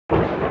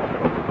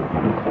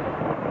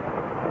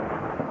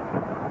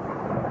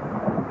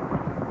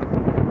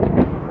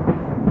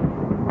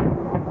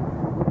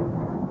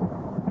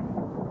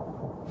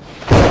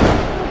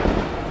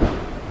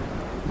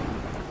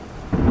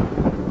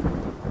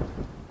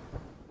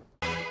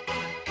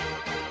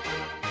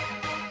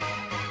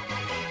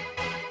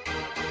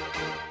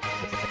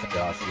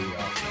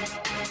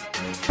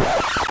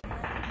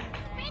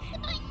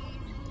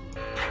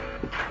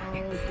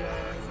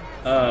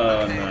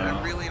Oh no.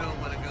 I really don't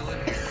want to go in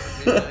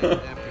here. After the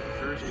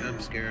first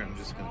jump scare, I'm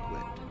just gonna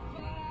quit.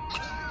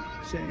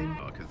 Shame.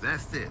 Oh, cause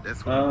that's it.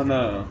 That's what Oh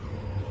no.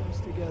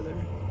 Close together.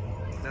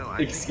 No,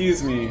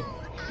 Excuse me.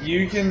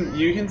 You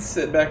can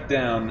sit back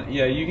down.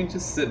 Yeah, you can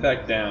just sit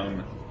back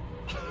down.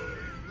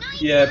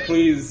 Yeah,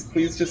 please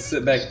just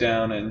sit back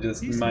down and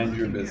just mind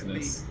your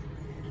business.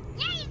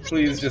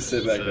 Please just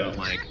sit back down.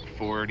 Like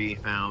 40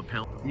 pounds.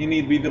 You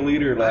need to be the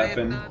leader,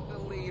 Laughing. I am not the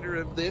leader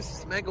of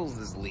this. Smeggles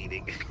is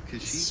leading.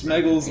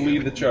 Smeggles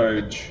lead the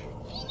charge.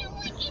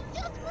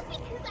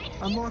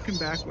 I'm walking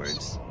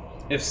backwards.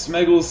 If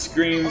Smeggles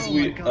screams,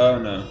 oh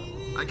no.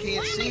 I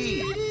can't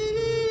see.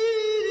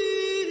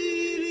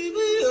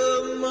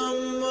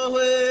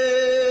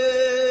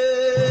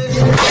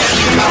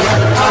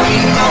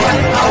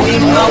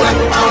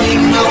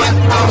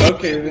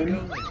 Okay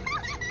then.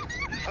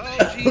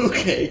 Oh, Jesus.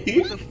 Okay.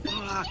 What the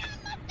fuck?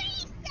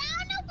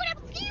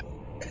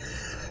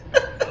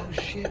 Oh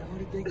shit, where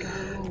did they go?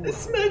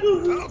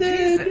 Smeggles is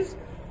dead. Jesus.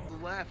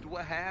 Left,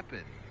 what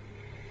happened?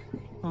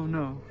 Oh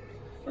no.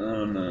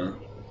 Oh no.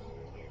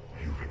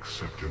 You've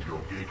accepted your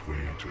gateway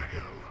into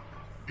hell.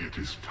 It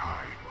is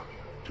time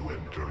to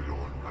enter your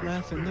nightmare.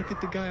 Laughing, look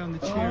at the guy on the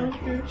chair.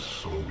 Okay.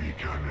 So we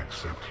can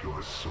accept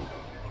your soul.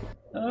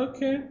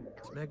 Okay.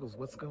 Smeggles,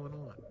 what's going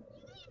on?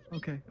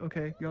 Okay,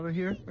 okay. Y'all are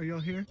here? Are y'all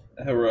here?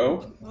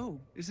 Hello? Oh,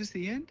 is this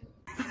the end?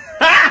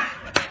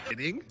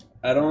 Kidding?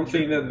 I don't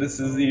think that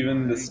this is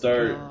even the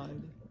start.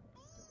 God.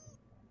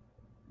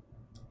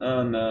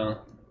 Oh no.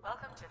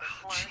 Welcome to the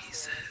Horror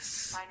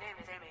Series. My name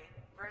is Amy,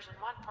 version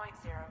 1.0,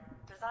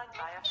 designed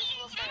by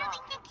official Seance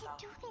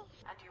himself.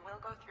 And you will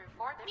go through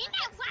 4 different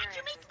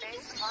experiences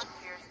based upon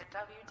fears that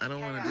WTK I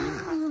don't want to do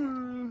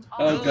this.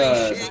 Oh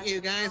god. Shit,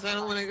 you guys, I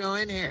don't want to go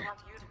in here.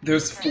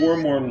 There's 4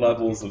 more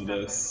levels of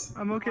this.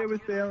 I'm okay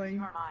with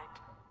failing. I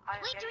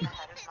am getting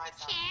ahead of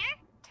myself.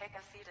 Take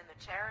a seat in the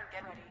chair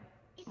and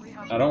get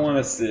ready. I don't want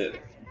to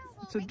sit.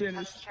 It's a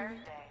dentist.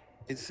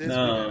 It says No.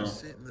 we gotta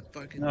sit in the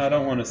fucking No, I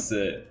don't want to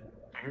sit.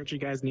 I heard you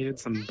guys needed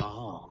some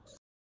balls.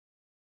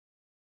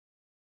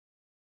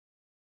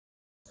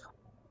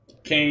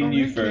 Kane, Oh,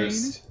 you hey,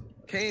 first.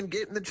 Kane,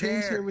 get in the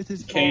Kane's here chair. with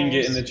his Kane,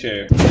 get in the balls.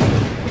 chair.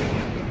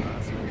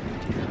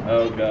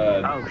 Oh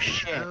god. Oh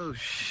shit. Oh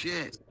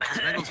shit.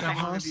 Smeggles,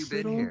 how long have you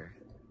been Hospital? here?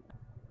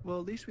 Well,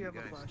 at least we have You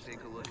a guys, flashlight.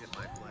 take a look at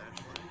my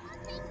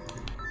flashlight.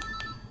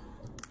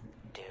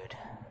 Dude,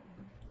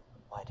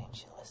 why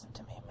didn't you listen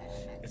to me, man?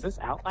 Is this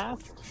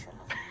Outlast?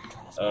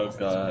 Oh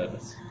god.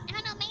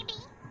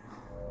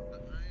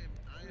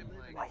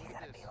 Why you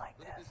gotta be like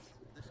this?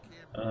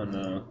 Oh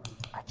no.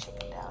 I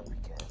chickened out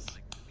because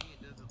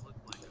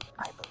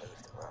I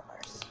believe the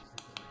rumors.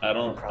 I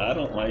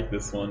don't like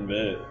this one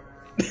bit.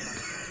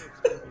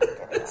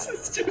 This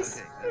is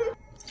just.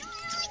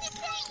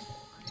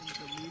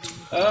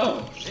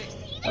 Oh.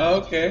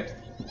 Okay.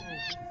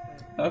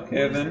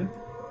 Okay then.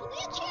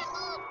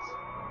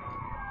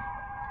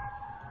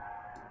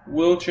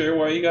 Wheelchair,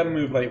 why you gotta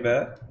move like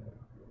that?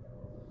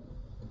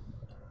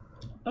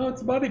 Oh,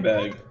 it's a body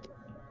bag.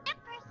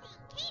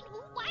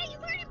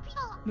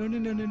 No, no,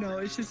 no, no, no.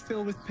 It's just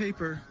filled with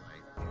paper.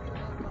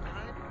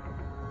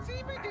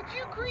 Steven, did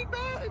you creep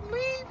out and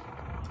leave?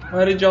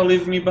 Why did y'all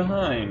leave me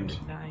behind?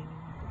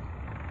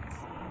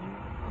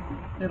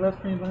 They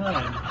left me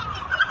behind.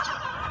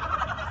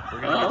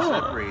 We're gonna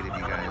get separated, you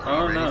guys.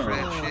 Are you ready for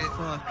that Oh, shit?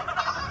 fuck.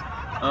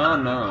 Oh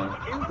no.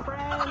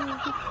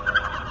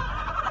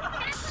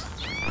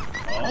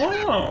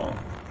 Oh.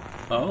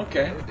 Oh,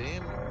 okay. Oh,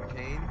 damn,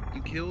 Kane,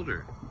 you killed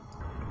her.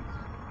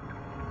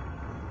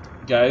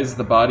 Guys,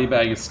 the body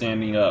bag is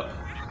standing up.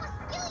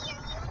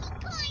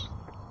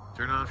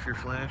 Turn off your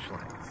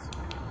flashlights.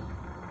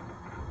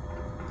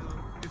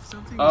 If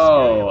something is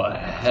Oh, scary,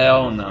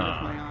 hell it's no. out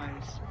of my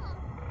eyes.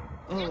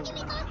 Oh.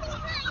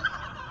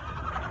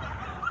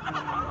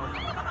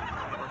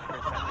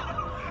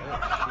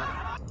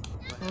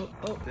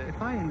 Oh,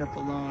 if I end up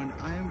alone,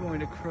 I am going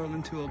to curl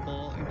into a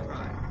ball and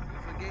cry.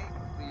 The game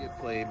we had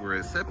played where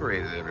it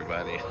separated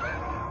everybody.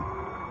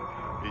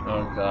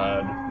 Oh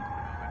god.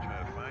 I try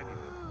to find you.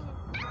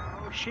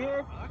 Oh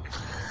shit.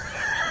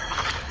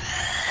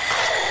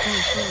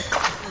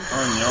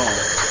 Oh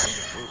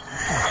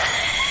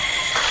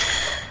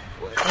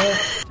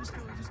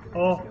no.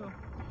 Oh.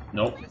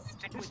 Nope.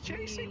 It's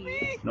chasing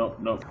me! Nope,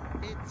 nope.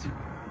 It's fine,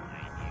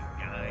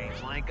 you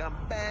guys, like a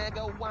bag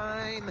of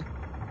wine.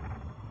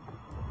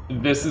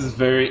 This is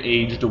very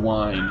aged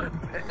wine.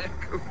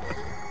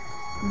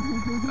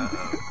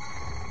 Uh-oh.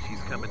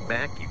 She's coming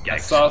back, you I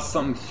guys. saw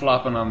something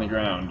flopping on the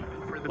ground.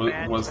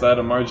 Was that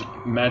a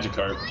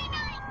Magikarp?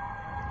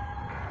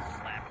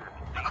 Slap her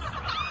in the face.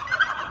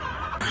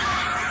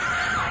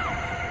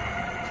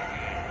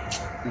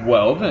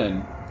 Well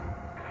then.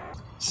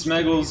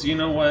 Smeggles, you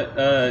know what?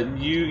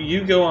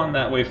 You go on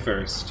that way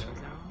first.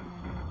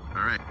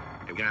 Alright,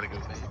 I gotta go.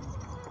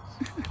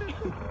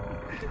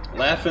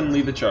 Laugh and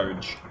lead the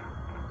charge.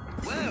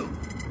 Whoa!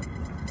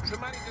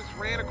 Somebody just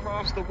ran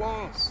across the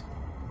walls.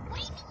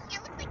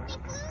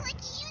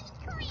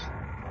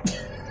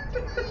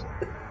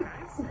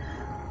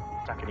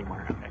 Stuck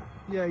anymore. Okay.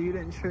 Yeah, you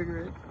didn't trigger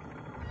it.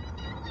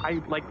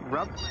 I like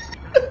rubbed.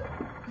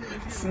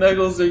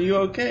 Snuggles, are you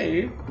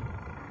okay?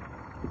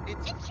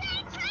 It's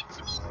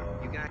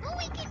you got.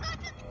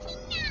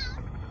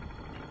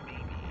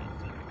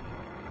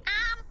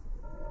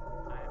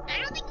 I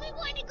don't think we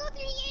want to go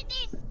through here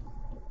then.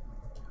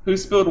 Who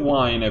spilled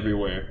wine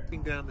everywhere?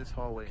 Down this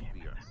hallway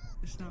here.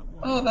 It's not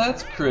one. Oh,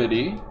 that's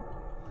pretty.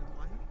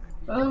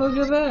 Oh, look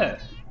at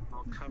that.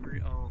 I'll cover.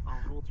 I'll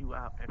hold you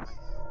up. If I...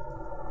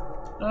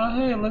 Oh,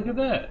 hey, look at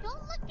that. Don't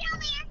look down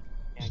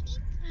there.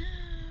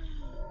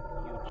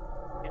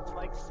 It's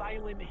like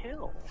Silent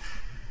Hill.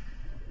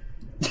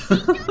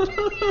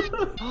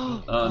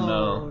 Oh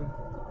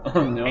no.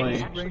 Oh no.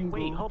 Hey, actually,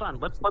 wait, hold on.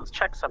 Let's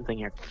check something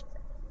here.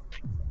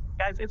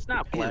 Guys, it's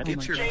not blood. Get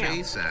It's your jam.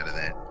 face out of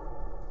that.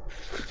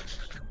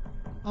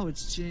 Oh,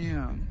 it's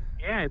jam.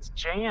 Yeah, it's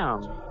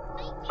jam.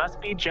 Must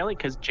be jelly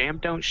because jam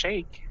don't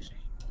shake.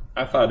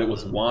 I thought it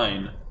was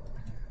wine.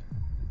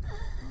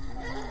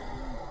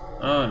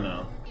 Oh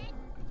no.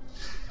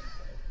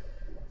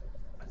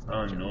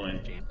 Oh no.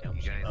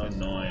 Oh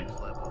no.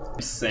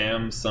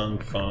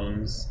 Samsung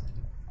phones.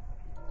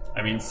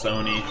 I mean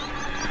Sony.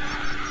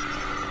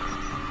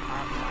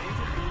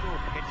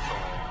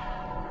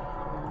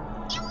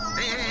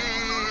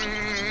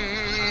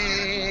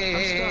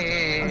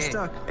 I'm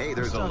stuck. Hey,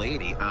 there's a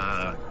lady. Is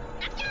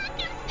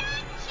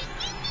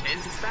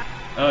that?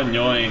 Oh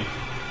annoying.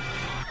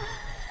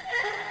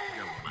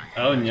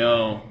 Oh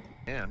no.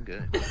 Yeah, I'm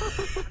good.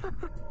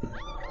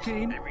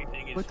 Kane,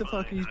 Everything is what the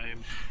fuck are you...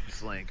 I'm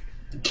just like.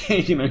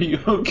 Kane, are you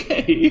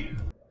okay?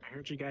 I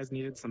heard you guys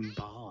needed some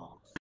balls.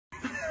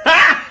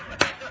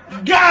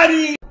 Got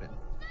him!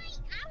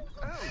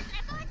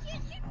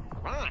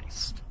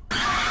 Christ! I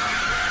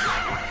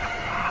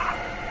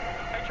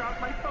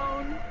dropped my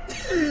phone.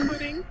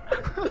 Quitting.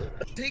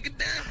 Take it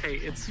down. Hey,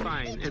 it's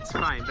fine. It's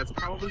fine. That's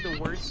probably the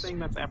worst thing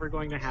that's ever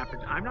going to happen.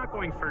 I'm not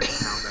going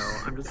first now, though.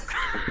 I'm just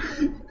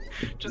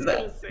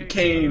gonna say.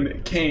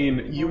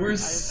 Kane, you were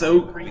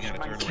so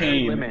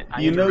Kane.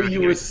 You know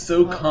you were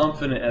so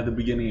confident at the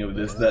beginning of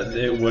this that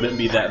it wouldn't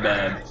be that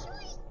bad.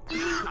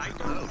 I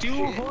don't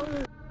do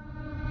horror.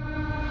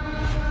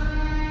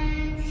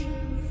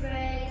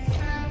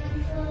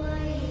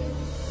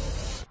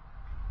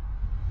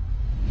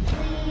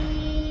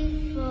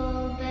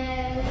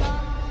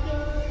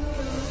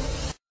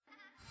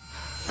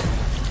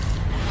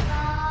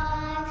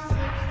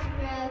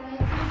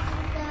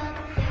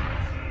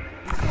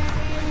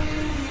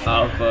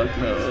 Oh fuck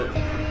no.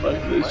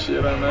 Fuck this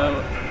shit, I'm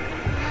out.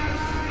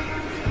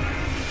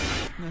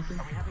 Nothing.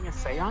 Are we having a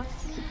seance?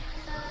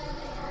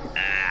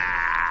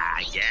 Ah,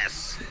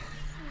 yes.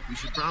 We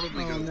should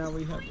probably Oh, go. now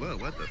we have... Whoa,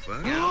 what the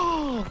fuck?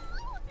 Oh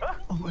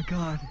my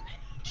god.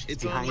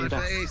 It's on my behind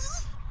us.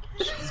 face.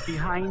 She's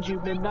behind you,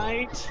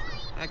 Midnight.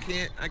 I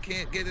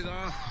can't get it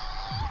off.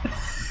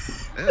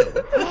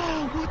 Oh,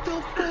 Oh, what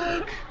the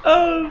fuck?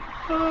 Oh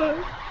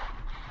fuck.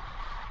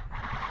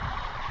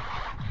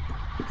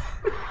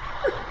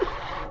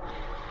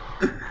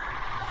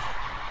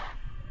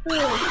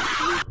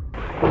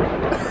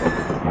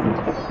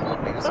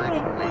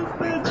 Fuck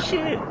that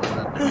shit.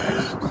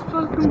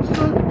 Fucking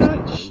fuck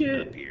that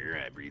shit.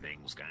 here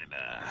everything's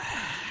kinda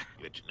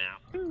glitching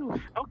out. Ooh,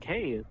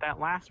 okay, that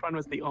last one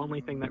was the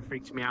only thing that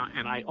freaked me out,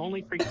 and I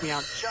only freaked me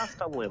out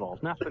just a little.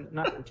 Nothing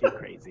too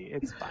crazy.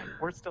 It's fine.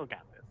 We're still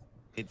got this.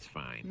 It's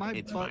fine. My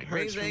it's butt fine.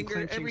 hurts Raise from anger.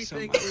 clenching so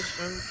Everything much.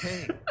 is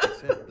okay,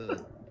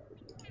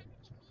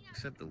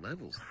 except the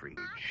levels freak.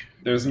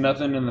 There's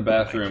nothing in the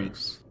bathroom,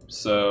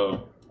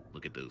 so...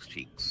 Look at those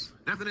cheeks.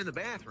 Nothing in the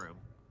bathroom.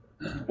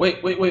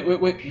 Wait.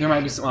 There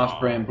might be some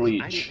off-brand I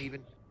bleach. didn't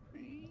even.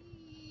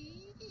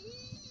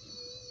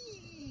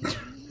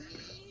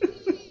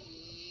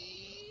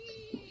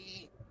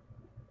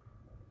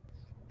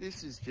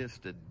 This is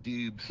just a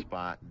doob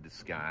spot in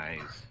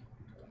disguise.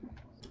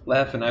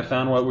 Laughing, I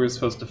found what we were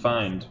supposed to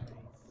find.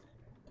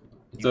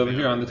 It's over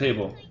here on the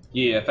table.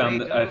 Yeah, I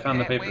found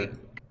the paper. Wait.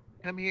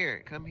 Come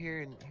here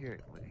and here.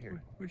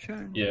 We're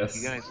trying.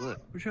 Yes. You guys look.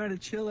 We're trying to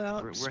chill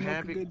out, We're smoke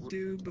having- a good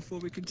dude before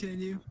we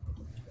continue.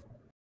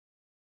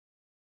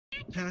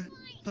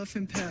 Puff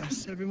and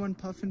pass. Everyone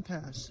puff and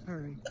pass.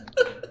 Hurry.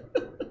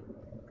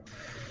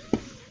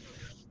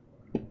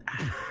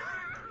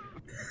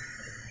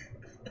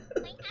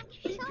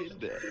 Who did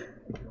that?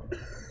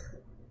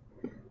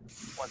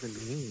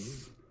 Wasn't me.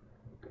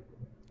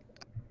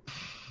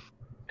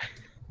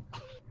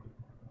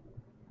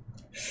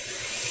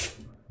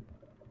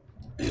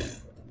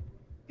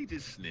 He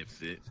just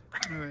sniffs it.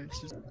 Alright,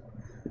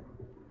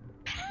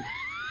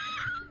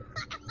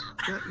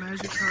 that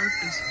magic carp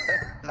is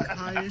the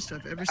highest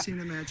I've ever seen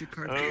a magic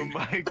carp Oh be.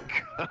 my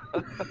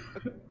god.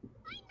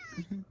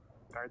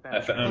 Guard that.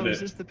 I found Is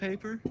it. this the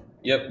paper?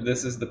 Yep,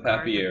 this is the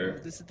papier.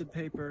 This is the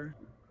paper.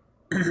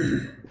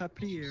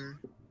 Papier.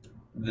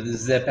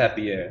 The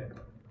papier.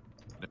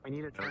 We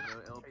need a Don't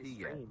know LP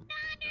yet.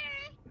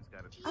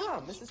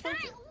 Ah, Mrs.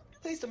 Fletcher.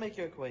 Pleased to make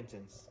your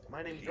acquaintance.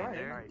 My name's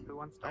Ryan. Alright, who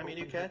wants to I'm your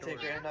new open the door?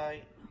 caretaker, and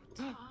I...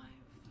 Time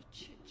for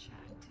chit-chat,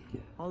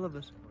 dear. All of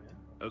us.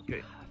 Okay.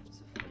 You have to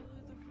follow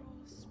the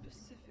rules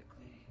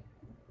specifically.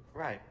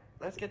 Right,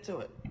 let's get to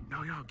it.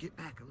 No, y'all get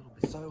back a little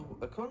bit. So,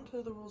 according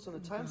to the rules on the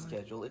time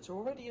schedule, it's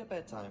already your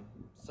bedtime.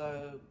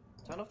 So,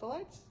 turn off the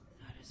lights?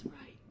 That is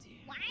right, dear.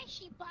 Why is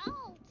she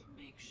bald?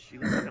 Make She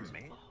sure looks like a to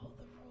man. follow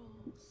the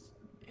rules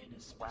in a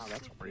Wow,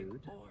 that's specific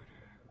rude. order.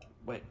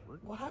 Wait,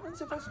 what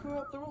happens if I screw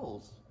up the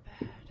rules?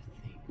 Bad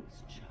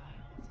things,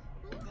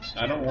 child.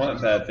 I don't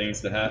want bad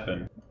things to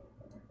happen.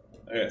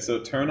 Okay, so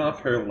turn off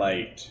her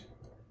light.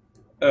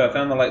 Oh, I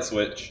found the light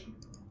switch.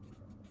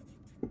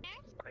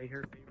 Play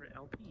her favorite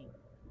LP.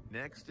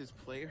 Next is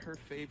play her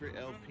favorite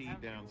LP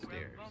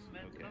downstairs.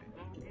 Okay.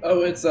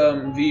 Oh, it's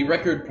the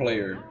record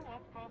player.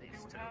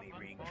 This Tony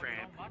Ring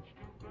Tramp.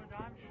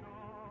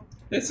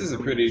 This is a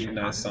pretty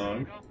nice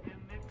song.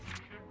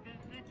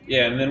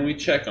 Yeah, and then we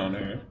check on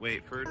her.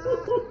 Wait, for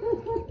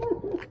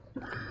What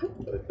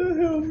the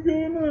hell's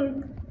going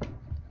on?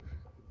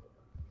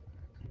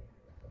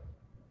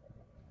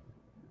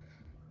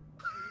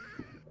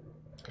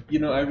 You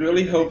know, I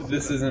really hope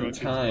this isn't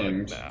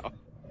timed.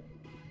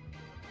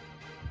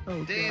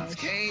 Oh, Dance,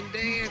 gosh. Kane,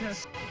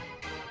 dance.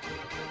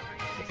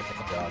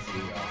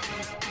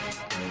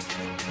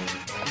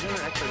 I've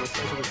never actually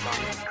listened to the song.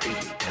 It's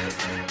creepy.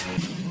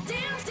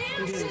 Dance, It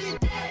dance, is.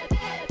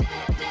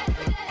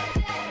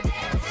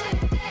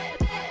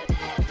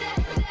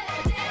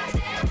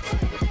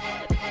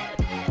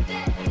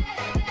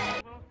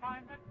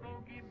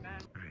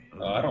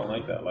 Oh, I don't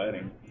like that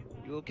lighting.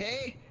 You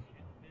okay?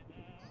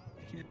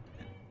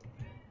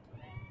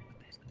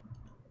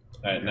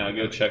 Alright, now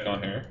go check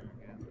on her.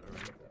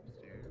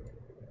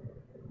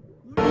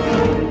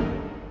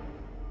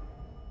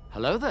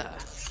 Hello there.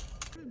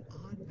 What an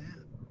odd map.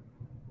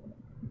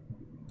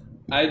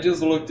 I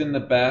just looked in the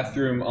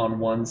bathroom on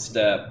one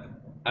step.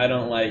 I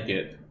don't like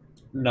it.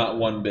 Not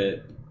one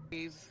bit.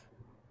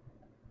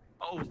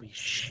 Holy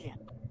shit.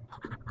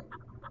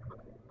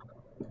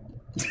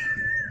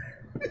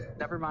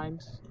 Never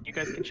mind. You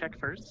guys can check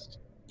first.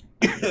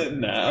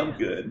 Nah, I'm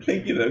good.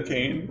 Thank you though,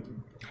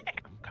 Kane.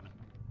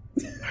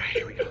 Alright,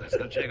 here we go. Let's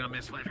go check on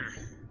Miss Fletcher.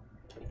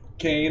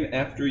 Kane,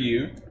 after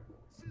you.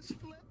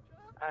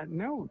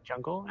 No,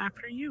 Jungle,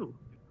 after you.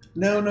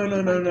 No.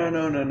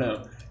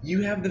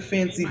 You have the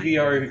fancy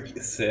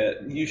VR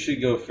set. You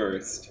should go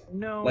first.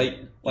 No. Like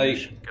you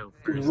should go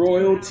first.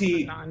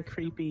 royalty,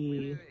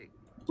 Non-creepy.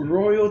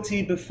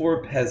 royalty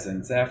before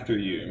peasants. After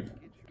you.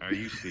 Are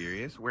you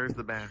serious? Where's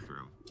the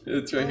bathroom?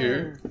 It's right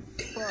here.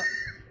 Fuck.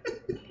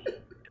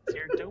 It's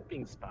your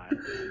doping spot.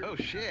 Oh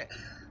shit.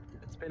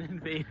 It's been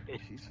invaded.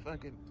 She's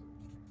fucking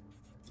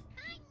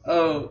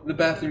Oh, the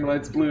bathroom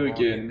light's blue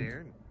walking again.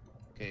 there.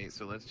 Okay,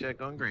 so let's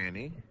check on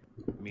Granny.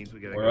 Means we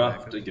gotta We're go off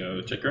back to up.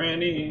 go check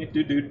Granny.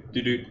 Do do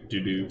do do do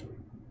do.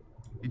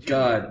 Did you-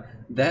 God,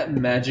 that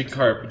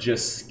Magikarp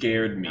just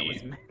scared That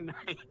was me.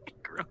 midnight.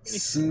 Groaning.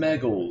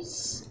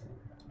 Smeggles.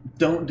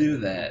 Don't do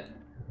that.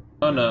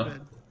 Oh no.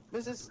 Bed.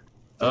 Mrs.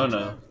 Oh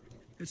no.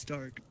 It's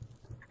dark.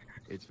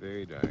 It's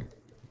very dark.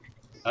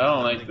 I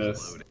don't like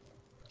this.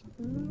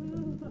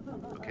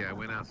 Okay, I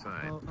went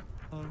outside.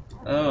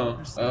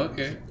 Oh,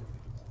 okay.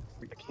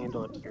 Stick a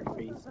candle up to your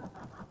face.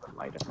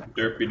 Light effect.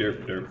 Derpy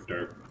derp derp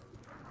derp.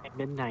 At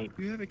midnight.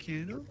 Do you have a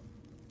candle?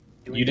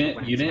 You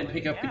didn't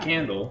pick up the Yeah.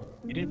 candle.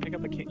 You didn't pick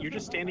up the candle. You're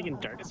just standing in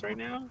darkness right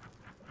now?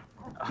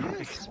 Oh,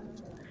 Yes.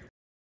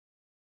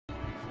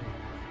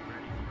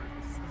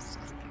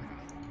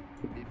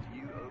 If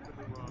you open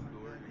the wrong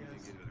door, you're gonna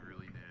get a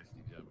really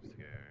nasty jump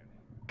scare.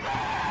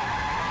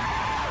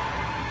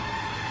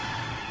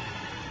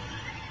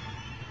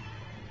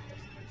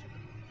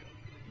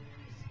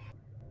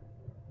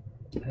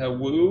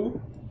 Hello?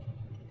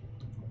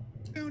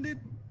 Found it.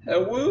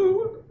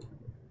 Hello?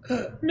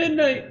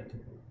 Midnight.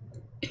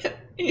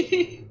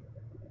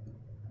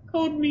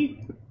 Hold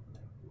me.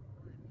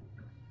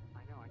 I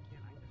know, I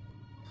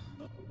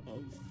can't. Oh,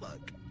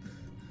 fuck.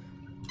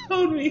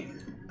 Hold me.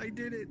 I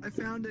did it. I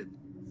found it.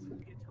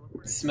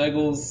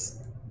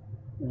 Smeggles,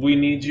 we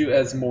need you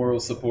as moral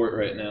support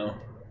right now.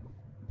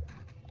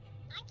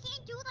 I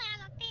can't do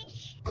that. I'm a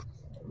fish.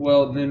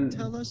 Well, then.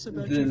 Tell us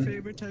about then, your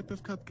favorite type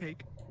of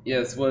cupcake.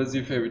 Yes, what is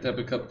your favorite type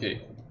of cupcake?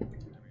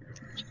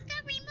 It's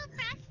got rainbow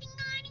frosting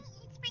on it and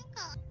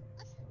sprinkles.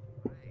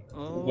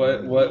 Oh.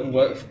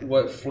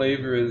 What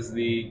flavor is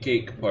the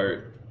cake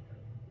part?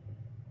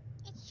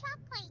 It's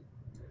chocolate.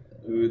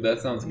 Ooh, that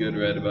sounds good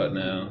right about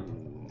now.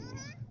 Thank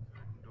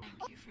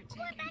you for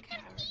taking care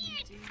of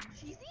me, dear.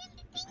 She's in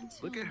the thing. Until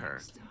Look at her.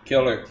 next time.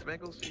 Kill her.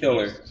 Smeggles, Kill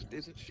her.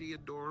 Isn't she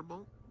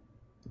adorable?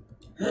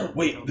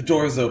 Wait, the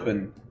door's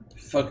open.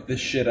 Fuck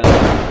this shit up.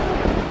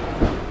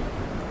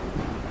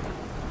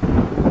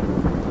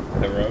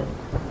 Hello?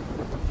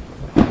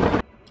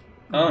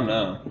 Oh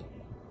no.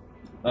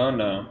 Oh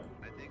no.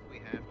 I think we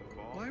have to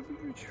fall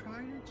You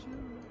tried it,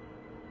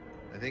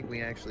 Joe. I think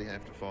we actually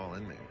have to fall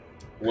in there.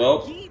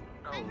 Well,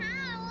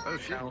 Oh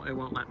shit. No, it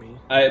won't let me.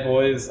 alright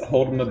boys,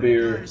 hold him a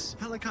beer. Guys,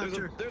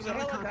 helicopter. There's a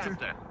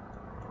helicopter.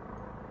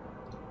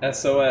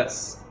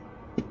 SOS.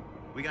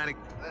 We gotta.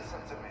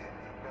 Listen to me.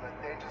 You're in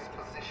a dangerous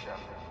position.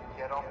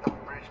 Get off the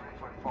bridge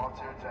before you fall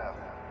to your death.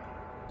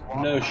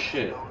 No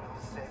shit. You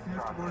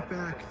have to walk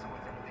back.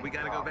 We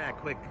gotta go back,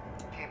 quick.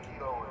 Keep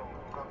going.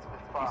 Come to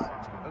the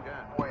fire. Oh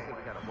god. Wait.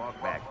 We gotta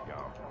walk back. Go.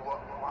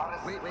 What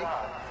is Wait.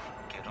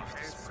 Get off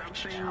this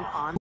something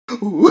on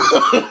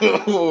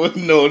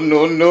No,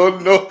 no, no,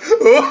 no.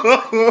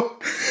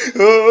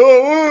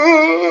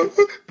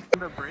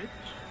 the bridge.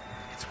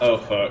 Oh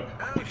fuck.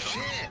 Oh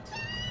shit.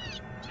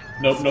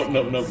 Nope, nope,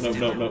 nope, nope, nope,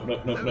 nope, nope,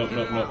 nope, nope, nope,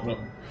 nope, nope, nope.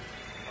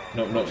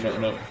 Nope, nope, nope,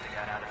 nope.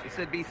 He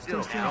said be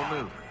still. Don't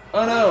move.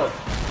 Oh no!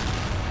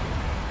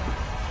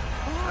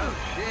 Oh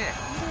shit.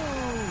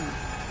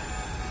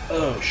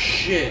 Oh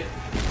shit!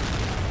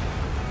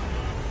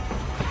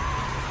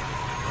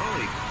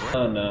 Holy crap.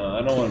 Oh no,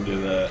 I don't want to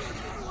do that.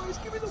 Boys,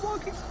 give me the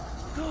walkies.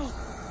 Go.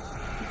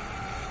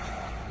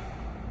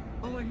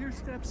 Oh, I hear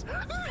steps.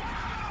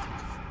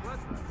 What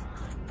the?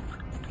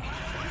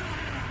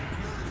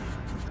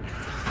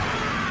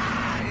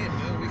 Hey,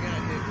 Joe, we got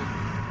hit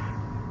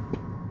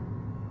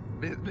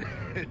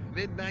with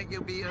midnight.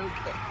 You'll be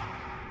okay.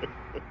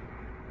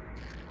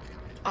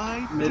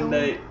 I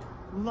Midnight.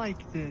 don't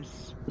like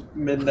this.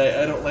 Midnight,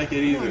 I don't like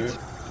it either.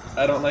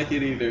 I don't like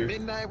it either.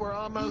 Midnight, we're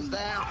almost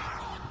out.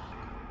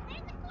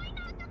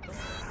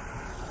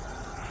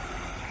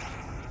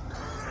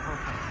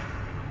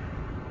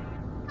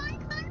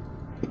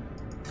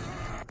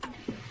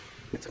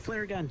 It's a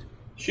flare gun.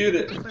 Shoot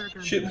it!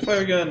 Shoot the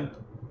flare gun!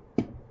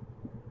 I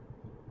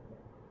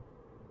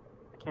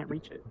can't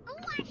reach it.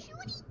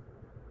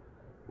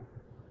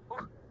 Oh,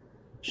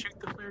 shoot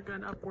the flare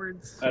gun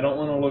upwards. I don't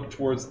want to look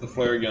towards the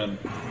flare gun.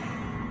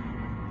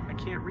 I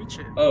can't reach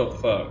it. Oh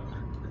fuck.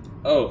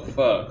 Oh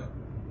fuck.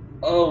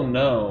 Oh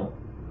no.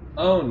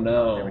 Oh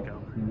no. There we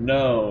go.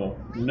 No.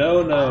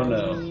 No, no,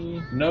 no.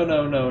 No,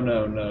 no, no,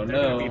 no, no,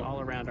 They're gonna be no.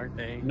 all around, aren't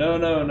they? No,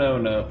 no, no,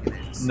 no.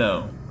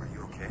 No.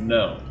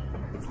 No.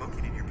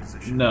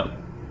 No.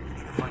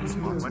 Watch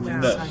No.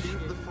 out.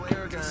 Shoot the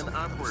flare gun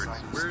upwards.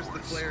 Where's the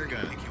flare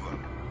gun?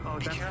 Oh,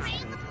 that's not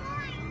good.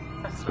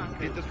 That's not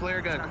good. Hit the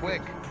flare gun,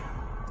 quick.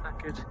 That's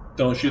not good.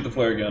 Don't shoot the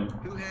flare gun.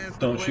 Who has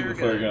Don't shoot the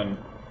flare gun.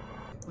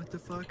 What the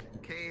fuck?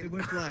 Cave. It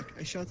went black.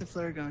 I shot the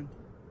flare gun.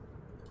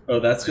 Oh,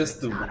 that's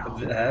just the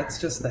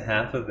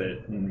half of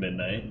it in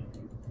Midnight.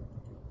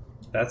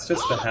 That's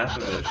just the half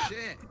of it.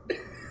 Shit.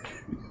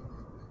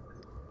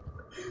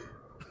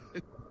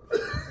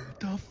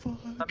 The fuck?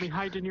 Let me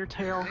hide in your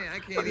tail. Hey, I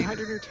can't Let me even- hide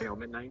in your tail,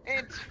 Midnight.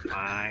 It's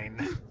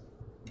fine.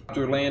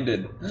 After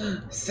landed.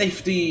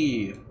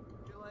 Safety! I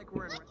feel like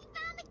we're in...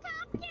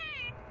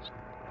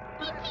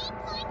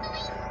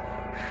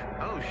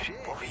 Oh shit.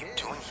 What were you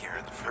doing here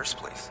in the first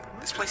place?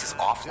 This place is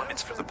off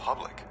limits for the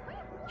public.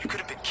 You could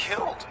have been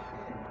killed.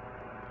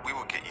 We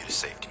will get you to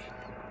safety.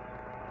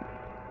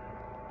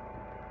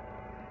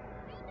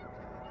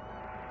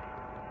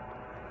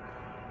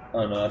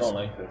 Oh no, I don't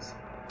like this.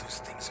 Those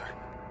things are...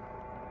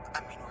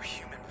 I mean, we're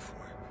human before.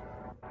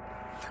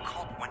 They're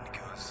called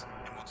Wendigos,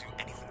 and will do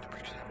anything to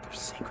protect their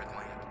sacred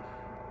land.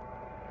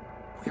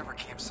 We have our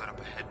camp set up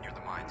ahead near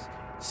the mines.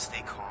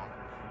 Stay calm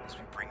as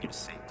we bring you to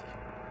safety.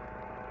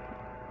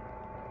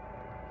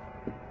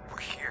 We're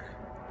here.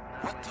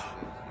 What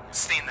the?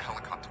 Stay in the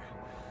helicopter.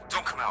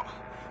 Don't come out.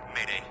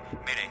 Mayday.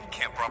 Mayday.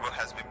 Camp Bravo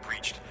has been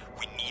breached.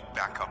 We need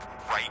backup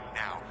right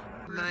now.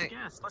 Midnight.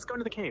 Yes, let's go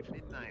into the cave.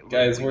 Midnight.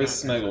 Guys, We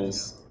where's got-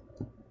 Smeggles?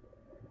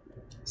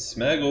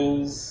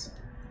 Smeggles.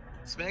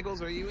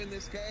 Smeggles, are you in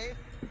this cave?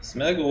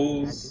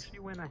 Smeggles. If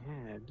you went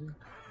ahead.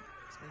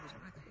 Smeggles,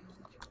 where the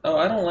hell? Oh,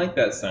 I don't like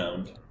that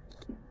sound.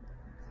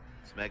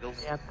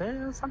 Smeggles? Yeah,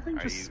 there's something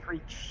Are just you-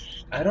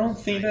 screeched. I don't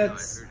think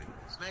that's...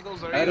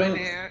 Smeggles, are I you in don't...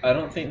 here? I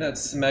don't think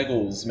that's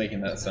Smeggles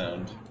making that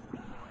sound.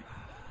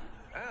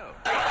 Oh.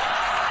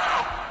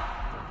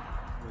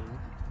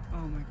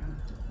 Oh my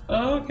god.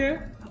 Oh, okay.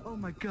 Oh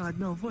my god,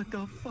 no, what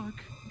the fuck?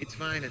 It's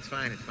fine, it's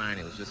fine, it's fine.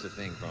 It was just a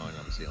thing crawling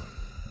on the ceiling.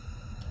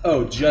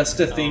 Oh, just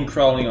a thing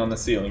crawling on the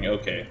ceiling.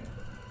 Okay.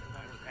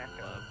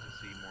 I'd love to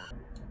see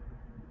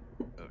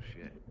more. Oh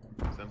shit.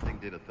 Something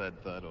did a thud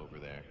over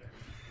there.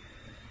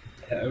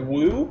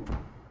 Woo?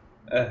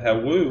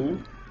 Woo?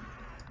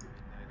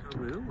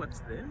 Ooh,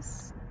 what's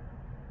this?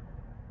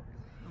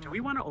 Do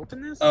we want to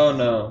open this? Oh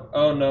no.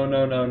 Oh no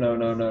no no no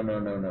no no no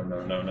no no no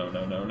no no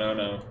no no no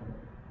no.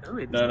 Oh,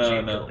 it's No,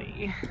 no, no.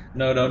 jiggly.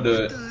 No, don't do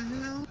What it. the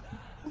hell?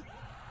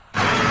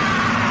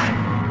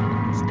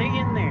 Stay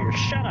in there.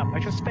 Shut up. I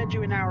just fed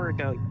you an hour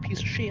ago, you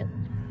piece of shit.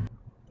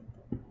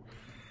 I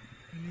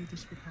knew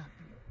this would happen.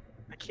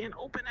 I can't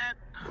open it.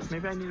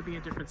 Maybe I need to be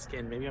a different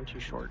skin. Maybe I'm too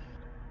short.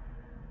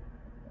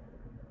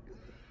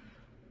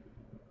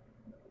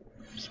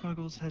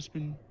 Smuggles has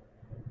been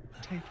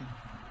taken.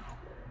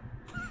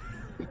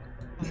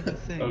 By the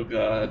thing. Oh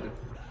god.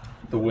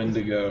 The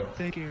Wendigo.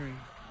 Thank Gary.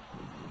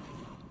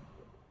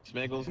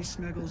 Smeggles? Hey,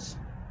 Smuggles.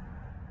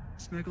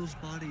 Smeggol's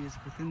body is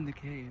within the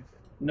cave.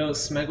 No,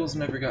 Smeggles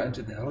never got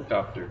into the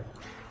helicopter.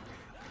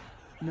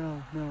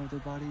 No, the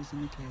body's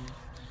in the cave.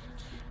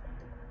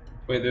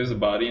 Wait, there's a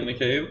body in the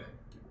cave?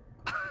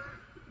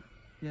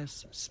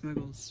 Yes,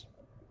 Smeggles.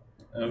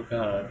 Oh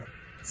god.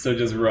 So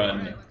just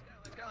run.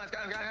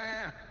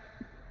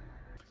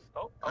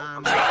 Oh,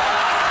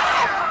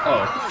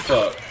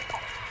 fuck.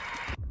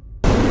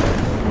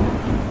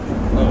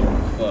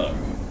 Oh, fuck.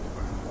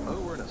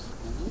 Oh, we're in a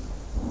school?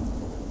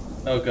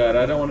 Oh god,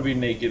 I don't want to be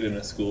naked in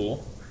a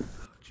school.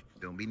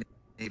 Don't be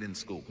naked in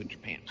school. Put your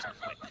pants on.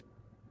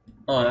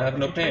 Oh, I have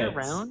no Did you turn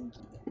pants. around?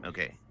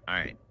 Okay,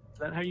 alright. Is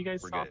that how you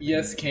guys saw it?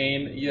 Yes,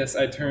 Kane. Yes,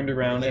 I turned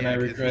around and I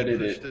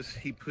regretted it.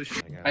 He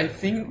pushed. I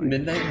think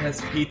Midnight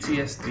has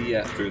PTSD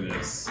after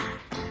this.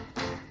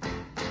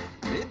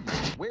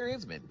 Midnight? Where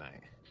is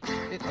Midnight?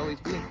 Oh, he's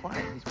being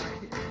quiet. He's right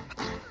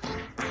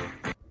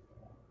here.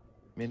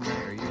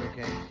 Midnight, are you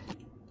okay?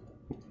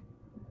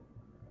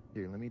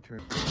 Here, let me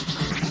turn.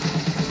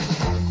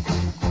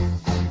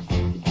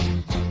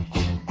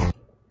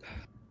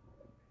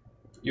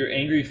 Your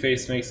angry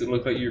face makes it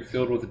look like you're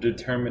filled with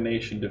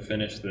determination to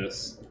finish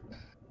this.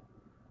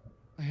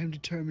 I am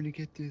determined to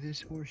get through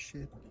this horse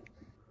shit.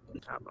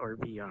 Or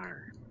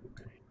VR.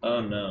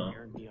 Oh no.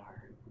 You're in VR.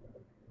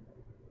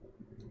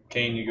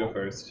 Kane, you go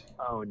first.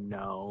 Oh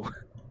no.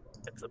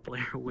 It's a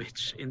Blair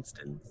Witch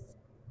instance.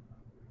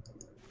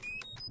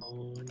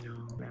 Oh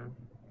no.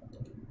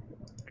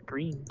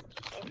 Green.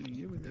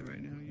 You're with it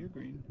right now, you're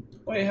green.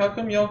 Wait, how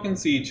come y'all can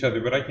see each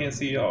other, but I can't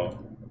see y'all?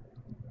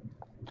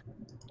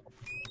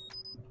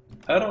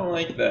 I don't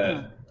like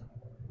that.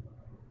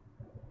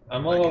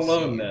 I'm all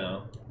alone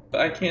now,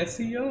 but I can't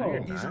see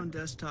y'all. He's on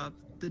desktop.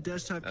 The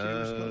desktop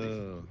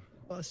camera's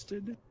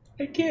busted.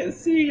 I can't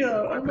see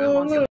y'all. I'm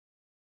all alone.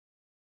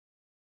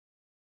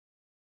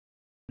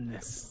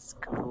 This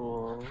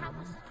school.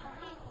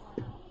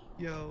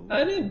 Yo.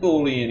 I didn't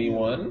bully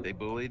anyone. They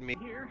bullied me.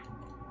 Here.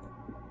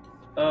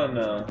 Oh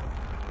no.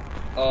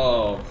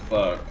 Oh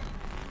fuck.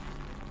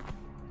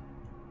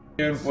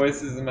 Hearing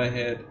voices in my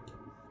head.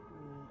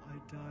 I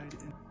died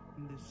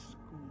in this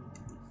school.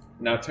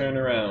 Now turn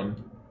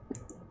around.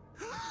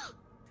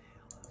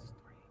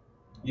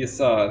 You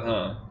saw it,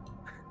 huh?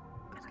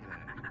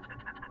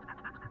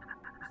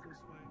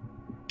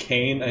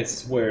 Kane, I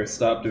swear,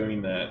 stop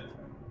doing that.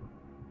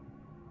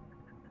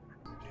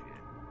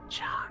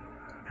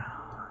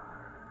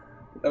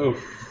 Oh,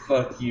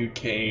 fuck you,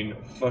 Kane.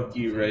 Fuck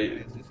you,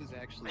 right? This is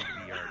actually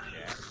VR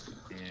chat,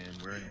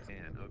 and we're in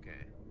 10.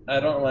 Okay. I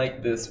don't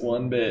like this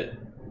one bit.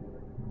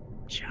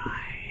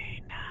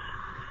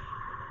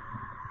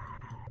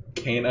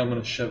 Kane, I'm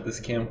gonna shove this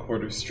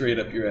camcorder straight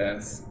up your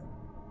ass.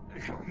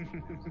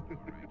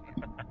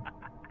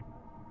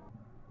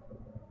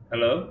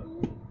 Hello?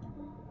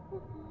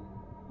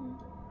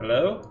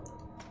 Hello?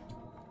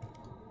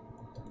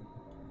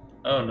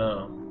 Oh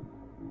no.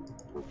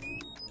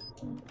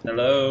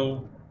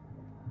 Hello?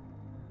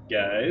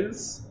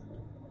 Guys?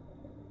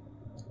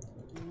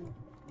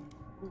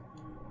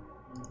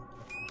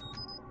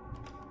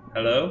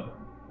 Hello?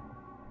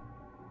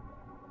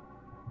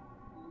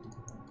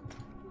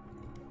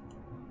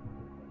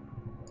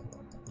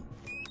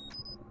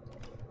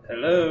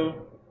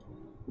 Hello?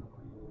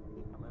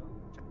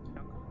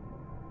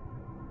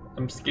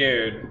 I'm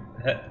scared.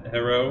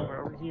 Hello?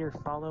 We're over here.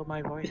 Follow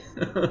my voice.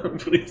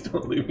 Please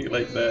don't leave me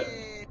like that.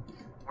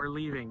 We're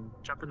leaving.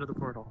 Jump into the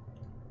portal.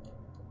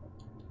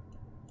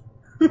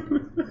 I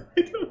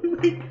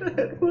don't like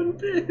that one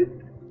bit.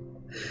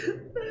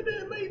 I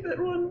didn't like that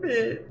one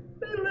bit.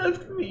 They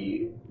left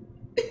me.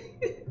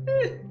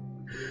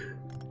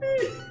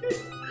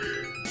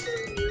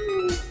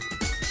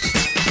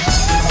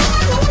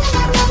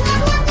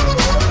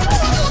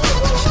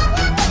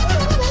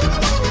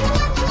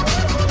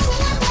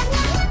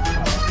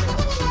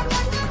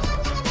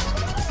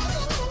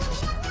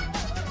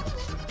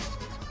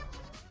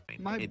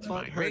 My It's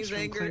butt fine. hurts Raise from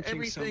anger, clenching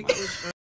so everything much. is